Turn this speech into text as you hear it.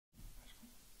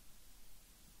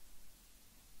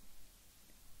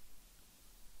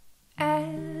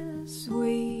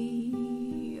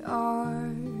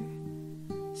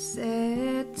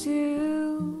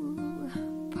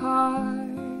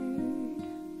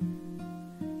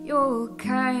Your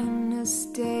kindness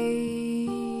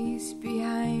stays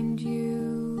behind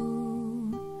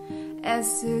you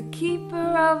as a keeper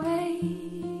of a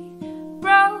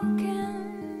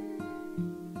broken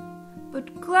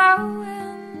but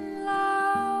glowing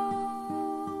love.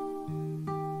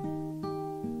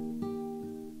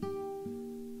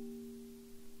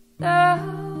 The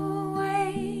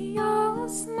way your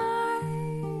smile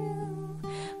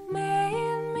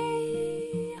made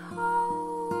me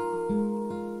whole,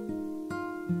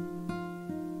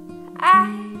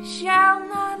 I shall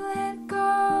not let go.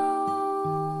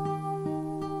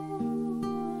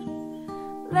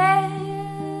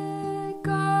 Let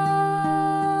go.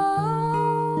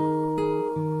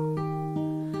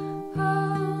 Oh.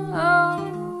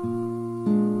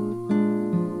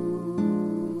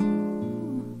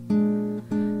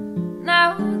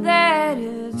 Now that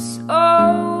it's over,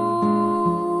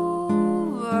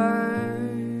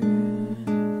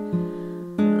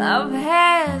 love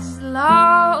has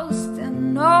lost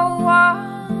and no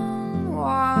one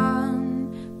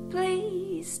won.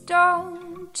 Please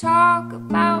don't talk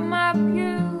about my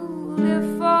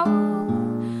beautiful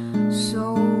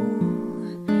soul.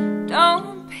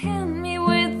 Don't pin me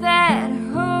with that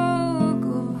hook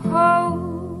of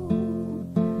hope,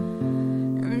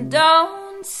 and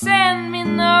don't send me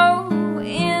no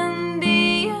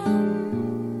Indian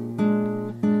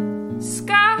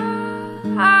scarf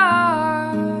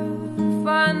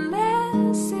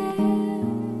unless it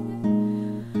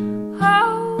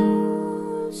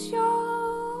holds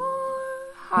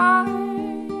your heart.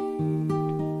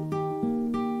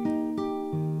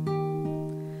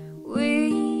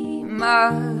 We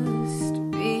must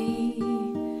be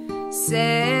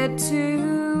said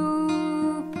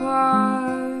to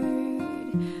part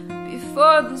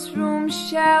before this room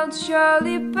shall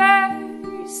surely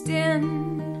burst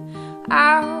in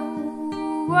our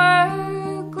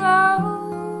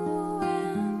glowing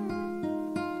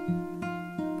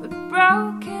but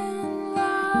broken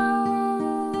love.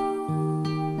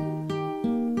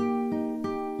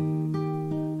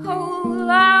 Oh,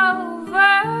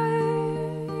 lover,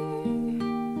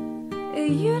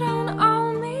 you don't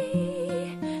owe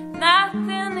me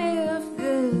nothing if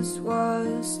this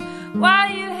was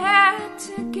what you had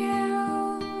to give.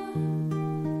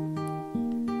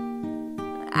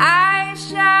 I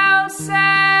shall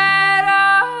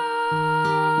settle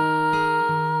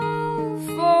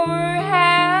for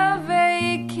half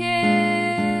a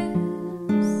kiss.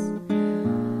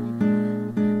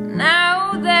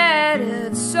 Now that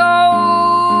it's over,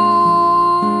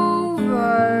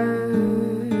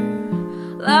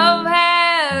 love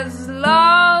has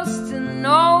lost and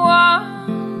no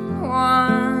one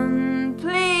won.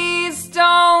 Please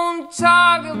don't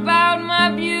talk about my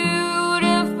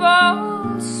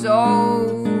beautiful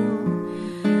soul.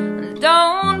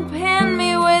 Don't pin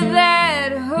me with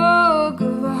that hook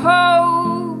of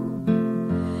hope.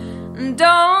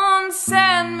 Don't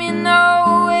send me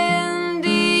no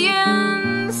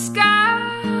Indian scarf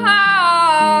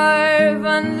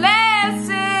unless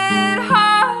it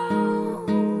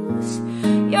holds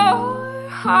your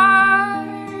heart.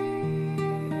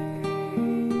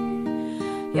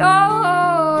 Your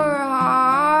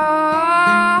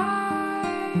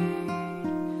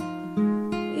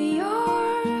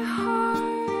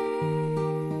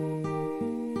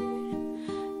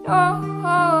oh.